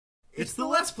It's the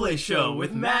Let's Play Show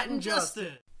with Matt and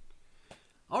Justin.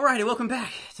 Alrighty, welcome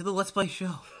back to the Let's Play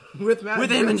Show. With Matt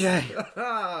with M and J.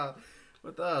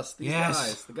 With us, these yes.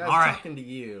 guys. The guys right. talking to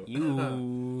you.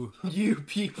 You. You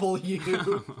people,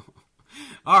 you.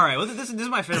 Alright, well, this is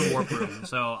my favorite warp room.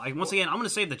 So, once again, I'm going to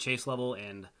save the chase level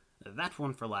and that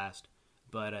one for last.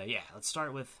 But, yeah, let's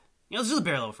start with... let's do the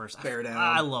bear level first. Bear down.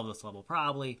 I love this level.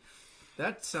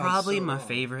 That sounds Probably so my wrong.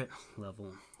 favorite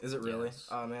level. Is it really? Yes.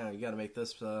 Oh, man, you gotta make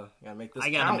this, I count.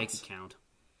 gotta make it count.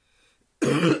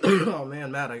 Oh,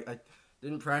 man, Matt, I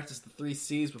didn't practice the 3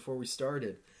 C's before we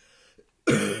started.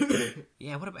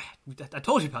 Yeah, what about... I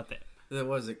told you about that. That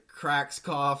was it. Cracks,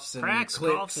 coughs, and Cracks,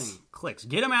 clicks. coughs, and clicks.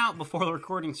 Get them out before the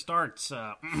recording starts,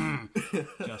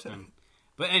 Justin.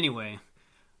 But anyway...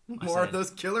 More of those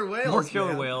killer whales, More killer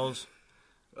man. whales.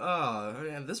 Oh,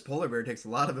 man, this polar bear takes a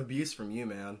lot of abuse from you,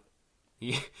 man.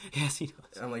 Yeah, yes, he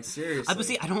does. I'm like, seriously. But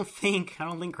see, I don't think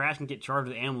Crash can get charged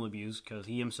with animal abuse because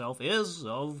he himself is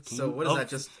of. So what is that?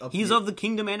 Just he's of the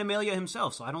kingdom Animalia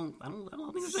himself. So I don't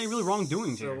think there's any really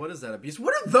wrongdoing here. So what is that abuse?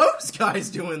 What are those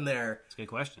guys doing there? That's a good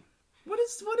question. What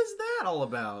is that all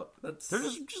about? They're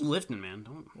just lifting, man.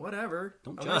 Whatever.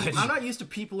 Don't judge. I'm not used to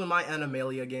people in my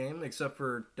Animalia game except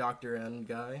for Dr. N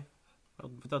guy.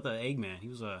 Without the Eggman, he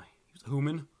was a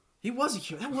human. He was a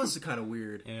human. That was kind of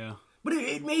weird. Yeah. But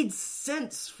it made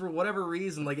sense for whatever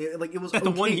reason. Like it was the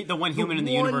okay. one human in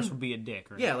the universe would be a dick,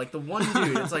 right? Yeah, like the one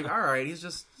dude. It's like, all right,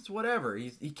 it's whatever.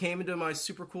 He came into my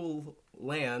super cool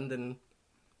land,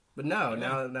 but no,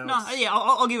 now yeah,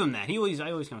 I'll give him that. I always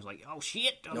kind of was like, oh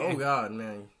shit. Okay. Oh god,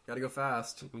 man, gotta go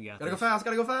fast. Gotta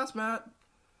go fast, Matt.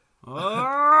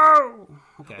 Oh,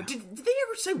 okay. Did they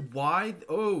ever say why?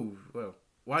 Oh, well.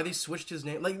 Why they switched his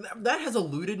name? Like that has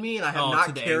eluded me, and I have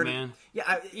not cared. Eggman?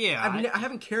 I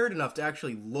haven't cared enough to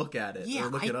actually look at it or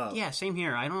look it up. Yeah, same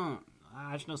here. I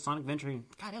just know Sonic Adventure.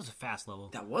 God, that was a fast level.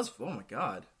 That was. Oh my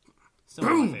god. Still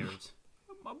one of my favorites.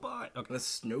 My butt. Okay. That's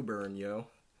snow burn, yo.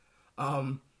 Did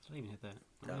I even hit that?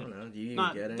 I don't know. Do you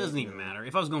even get it? It doesn't even matter.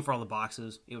 If I was going for all the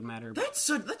boxes, it would matter. That's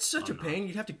such a pain.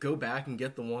 You'd have to go back and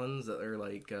get the ones that are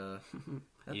like.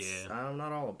 Yeah. I'm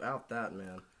not all about that,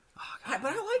 man. Oh,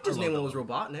 but I liked his name when it was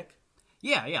Robotnik.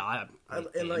 Yeah,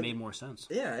 it made more sense.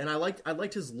 Yeah, and I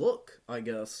liked his look, I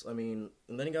guess. I mean,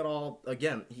 and then he got all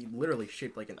he literally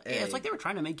shaped like an egg. Yeah, it's like they were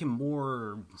trying to make him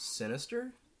more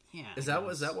sinister. Yeah, is that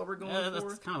what we're going for?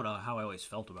 That's kind of how I always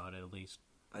felt about it, at least.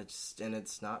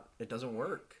 It's not. It doesn't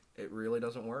work. It really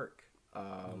doesn't work.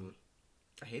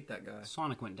 I hate that guy.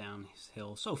 Sonic went down his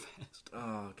hill so fast.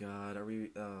 Oh god, are we?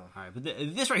 All right, but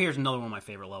this right here is another one of my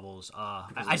favorite levels.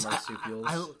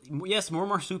 Marsupials. Yes, more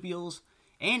marsupials,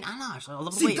 and I don't know. I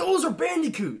love See, those are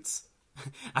bandicoots.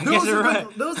 I guess you're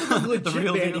right. Those are the legit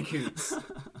real bandicoots.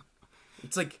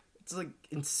 It's like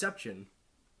Inception.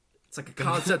 It's like a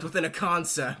concept within a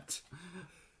concept.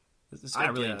 This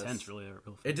got really intense, really.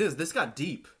 It is. This got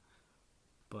deep.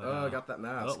 But, I got that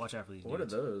mask. Oh, watch out for these What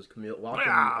dudes. are those?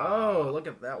 Oh, look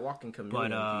at that walking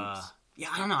chameleon. But, yeah,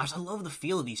 I don't know. I love the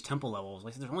feel of these temple levels.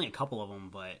 Like, there's only a couple of them,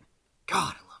 but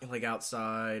God, I love it. Like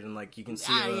outside, and like you can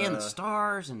see and the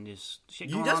stars and just shit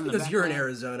going on. That's because you're an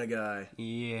Arizona guy.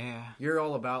 Yeah. You're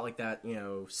all about like that,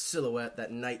 silhouette,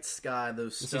 that night sky,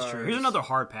 those stars. This is true. Here's another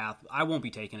hard path. I won't be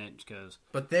taking it because.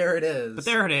 But there it is.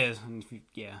 And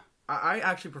yeah. I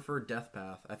actually prefer Death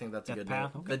Path. I think that's a good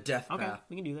name. Okay. The Death Path. Okay,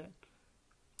 we can do that.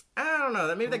 I don't know.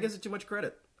 Maybe that gives it too much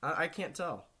credit. I can't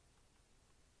tell.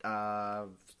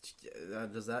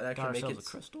 Does that actually make it? A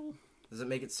crystal? Does it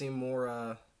make it seem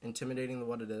more intimidating than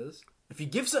what it is? If you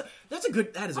give that is a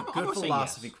good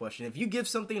philosophy question. If you give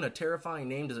something a terrifying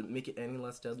name, does it make it any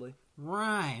less deadly?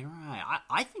 Right.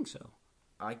 I think so.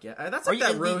 I get that's like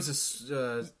that Rose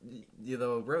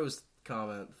Rose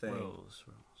comment thing. Rose.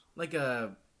 Like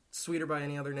sweeter by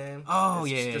any other name. Oh,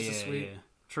 it's just as sweet. Yeah.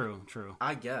 True.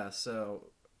 I guess so.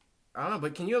 I don't know,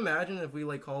 but can you imagine if we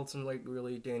like called some like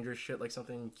really dangerous shit like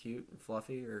something cute and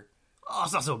fluffy or? Oh,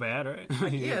 it's not so bad,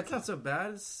 right? Yeah, it's not so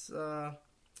bad. It's not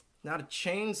a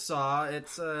chainsaw.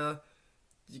 It's a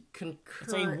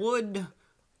It's a wood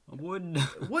separator.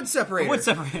 A wood separator. It's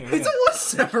a wood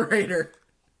separator.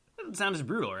 It doesn't sound as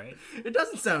brutal, right? It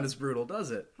doesn't sound as brutal,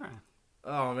 does it? Right.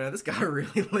 Oh man, this got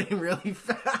really lame really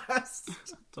fast.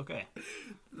 It's okay.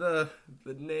 The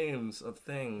names of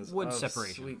things. Wood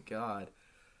separation. Sweet God.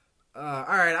 All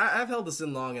right, I've held this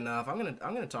in long enough. I'm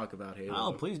gonna talk about Halo.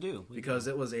 Oh, please do. Because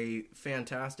it was a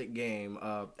fantastic game.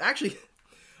 Actually,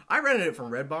 I rented it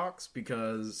from Redbox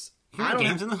because I don't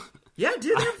games in them. Yeah,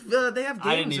 dude, they have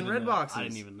games in Redboxes. I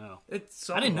didn't even know.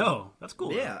 I didn't know. That's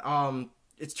cool. Yeah.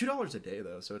 It's $2 a day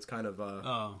though, so it's kind of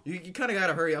you kind of got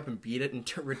to hurry up and beat it and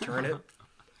return it.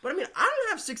 But I mean, I don't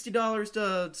have $60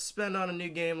 to spend on a new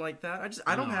game like that.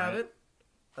 I don't have it.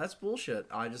 That's bullshit.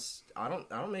 I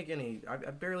don't make any.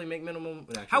 I barely make minimum.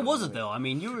 Actually, how was it though? I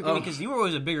mean, you were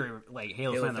always a bigger like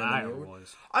Halo fan than I ever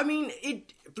was. I mean,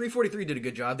 343 did a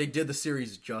good job. They did the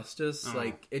series justice.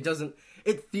 Like it doesn't.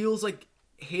 It feels like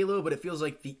Halo, but it feels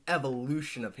like the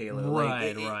evolution of Halo.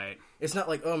 Right, like, right. It's not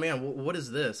like, oh man, what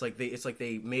is this? Like it's like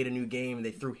they made a new game and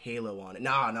they threw Halo on it.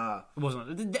 Nah. It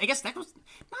wasn't. I guess that was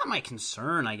not my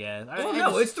concern. I guess.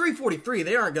 No, it's 343.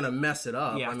 They aren't gonna mess it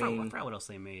up. Yeah, I forgot what else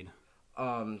they made.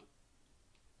 Oh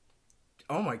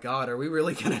my god, are we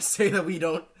really gonna say that we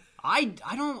don't? I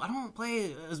don't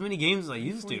play as many games as I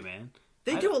used to, man.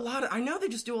 They do a lot. I know they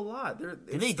just do a lot. Did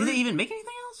they even make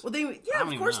anything else? Well,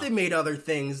 of course they made other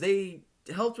things. They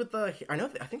helped with the. I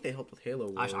think they helped with Halo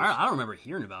Wars. I don't remember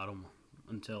hearing about them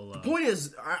until. The point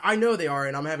is, I know they are,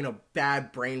 and I'm having a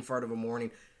bad brain fart of a morning.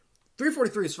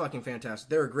 343 is fucking fantastic.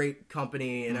 They're a great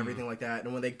company and everything like that.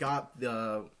 And when they got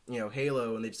the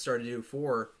Halo and they started to do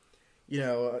 4.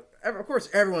 Of course,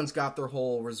 everyone's got their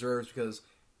whole reserves because,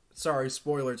 sorry,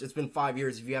 spoilers, it's been 5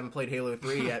 years if you haven't played Halo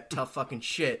 3 yet, tough fucking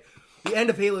shit. The end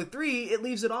of Halo 3, it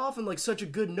leaves it off in, like, such a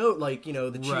good note, like,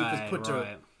 the chief is put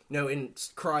to, in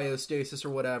cryostasis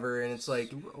or whatever, and it's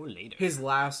like, his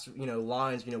last,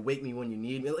 lines, wake me when you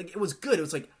need me, like, it was good, it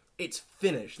was like, it's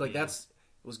finished, like, it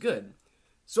was good.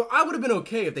 So I would have been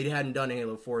okay if they hadn't done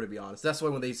Halo 4, to be honest. That's why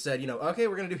when they said, okay,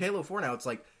 we're gonna do Halo 4 now, it's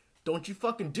like, don't you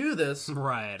fucking do this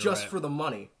just for the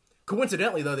money.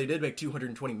 Coincidentally, though, they did make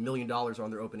 $220 million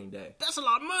on their opening day. That's a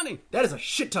lot of money. That is a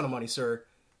shit ton of money, sir.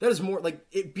 That is more, like,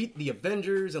 it beat the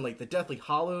Avengers and, like, the Deathly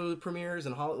Hollow premieres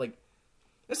and, like,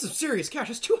 that's some serious cash.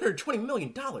 That's $220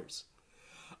 million.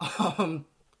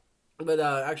 But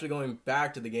actually going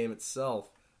back to the game itself.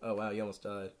 Oh, wow, you almost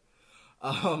died.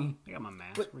 I got my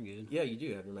mask. We're good. Yeah, you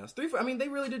do have your mask. I mean, they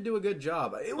really did do a good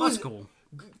job. That's cool.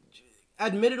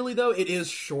 Admittedly, though, it is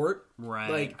short. Right.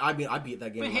 Like, I mean, I beat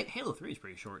that game. But Halo 3 is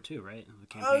pretty short, too, right? The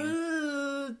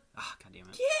campaign. God damn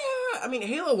it. Yeah. I mean,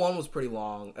 Halo 1 was pretty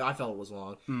long. I felt it was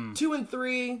long. 2 and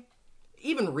 3,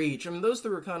 even Reach. I mean, those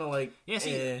 3 were kind of like, yeah,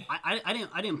 see,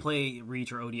 I didn't play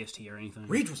Reach or ODST or anything.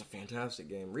 Reach was a fantastic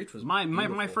game. Reach was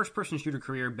my first-person shooter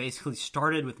career basically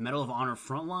started with Medal of Honor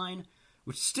Frontline,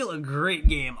 which is still a great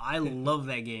game. I love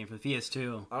that game for the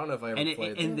PS2. I don't know if I ever played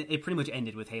it. And it pretty much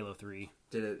ended with Halo 3.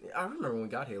 Did it? I remember when we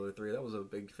got Halo 3. That was a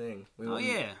big thing.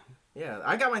 Yeah. Yeah,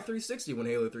 I got my 360 when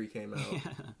Halo 3 came out.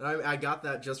 I got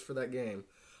that just for that game.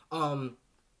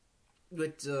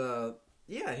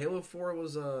 Yeah, Halo 4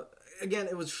 was, again,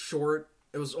 it was short.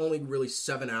 It was only really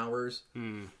 7 hours.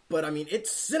 But, I mean,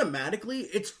 cinematically,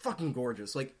 it's fucking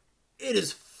gorgeous. Like, it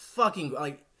is fucking,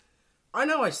 like, I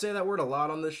know I say that word a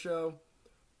lot on this show.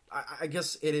 I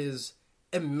guess it is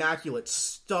immaculate,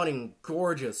 stunning,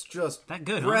 gorgeous, just that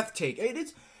good, breathtaking.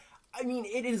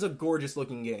 It is a gorgeous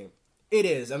looking game. It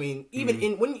is. I mean,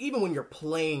 even when you're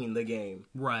playing the game,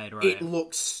 right, it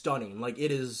looks stunning. Like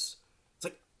it's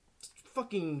like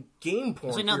fucking game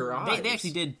porn for your eyes. They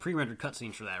actually did pre-rendered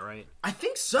cutscenes for that, right? I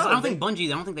think so. I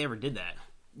don't think they ever did that.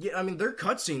 Yeah, I mean, their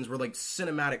cutscenes were like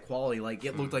cinematic quality. Like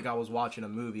it looked like I was watching a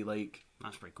movie. Like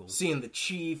that's pretty cool. Seeing the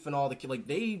chief and all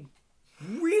they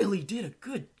really did a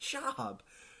good job.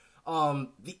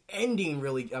 The ending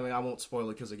really, I mean, I won't spoil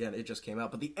it because, again, it just came out,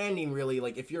 but the ending really,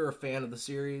 like, if you're a fan of the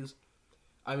series,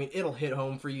 I mean, it'll hit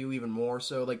home for you even more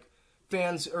so, like,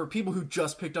 fans, or people who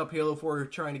just picked up Halo 4 or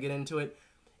trying to get into it,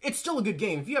 it's still a good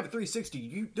game. If you have a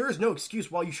 360, there is no excuse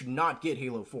why you should not get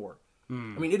Halo 4. I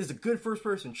mean, it is a good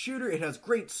first-person shooter, it has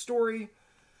great story,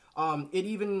 it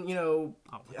even,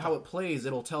 how it plays,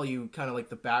 it'll tell you kind of, like,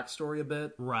 the backstory a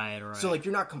bit. Right. So, like,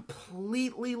 you're not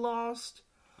completely lost.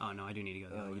 Oh, no, I do need to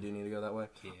go that way. You do need to go that way?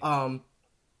 Yeah.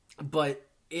 But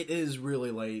it is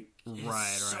really, like,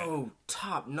 so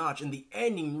top-notch, and the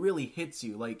ending really hits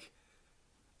you. Like,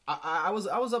 I was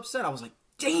upset. I was like,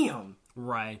 damn!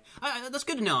 Right. That's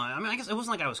good to know. I mean, I guess it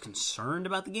wasn't like I was concerned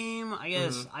about the game. I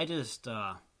guess I just,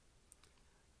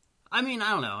 I mean,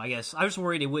 I don't know. I guess I was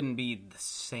worried it wouldn't be the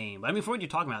same. But I mean, for what you're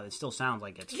talking about, it still sounds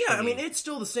like it's. Yeah, I mean, it's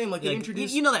still the same. Like they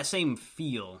introduced, that same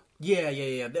feel. Yeah.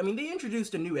 I mean, they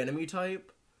introduced a new enemy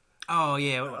type. Oh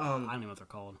yeah, I don't even know what they're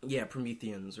called. Yeah,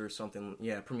 Prometheans or something.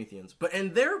 Yeah, Prometheans.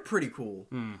 And they're pretty cool.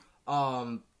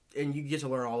 And you get to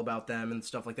learn all about them and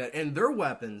stuff like that. And their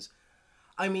weapons,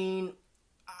 I mean,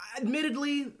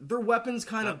 admittedly, their weapons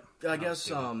kind of, I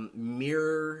guess,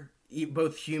 mirror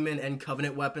both human and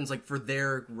Covenant weapons, like, for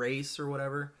their race or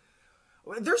whatever.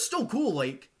 They're still cool,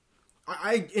 like,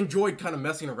 I enjoyed kind of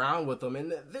messing around with them,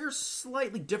 and they're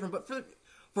slightly different, but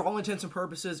for all intents and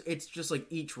purposes, it's just, like,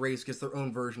 each race gets their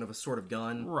own version of a sort of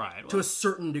gun. Right. To a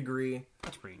certain degree.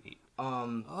 That's pretty neat.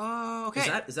 Oh, okay.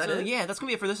 Is that it? Yeah, that's gonna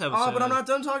be it for this episode. Oh, but I'm not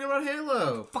done talking about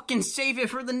Halo. Fucking save it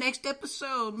for the next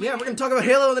episode, man. Yeah, we're gonna talk about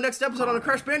Halo in the next episode on a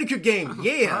Crash Bandicoot game.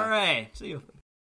 Yeah. All right. See you.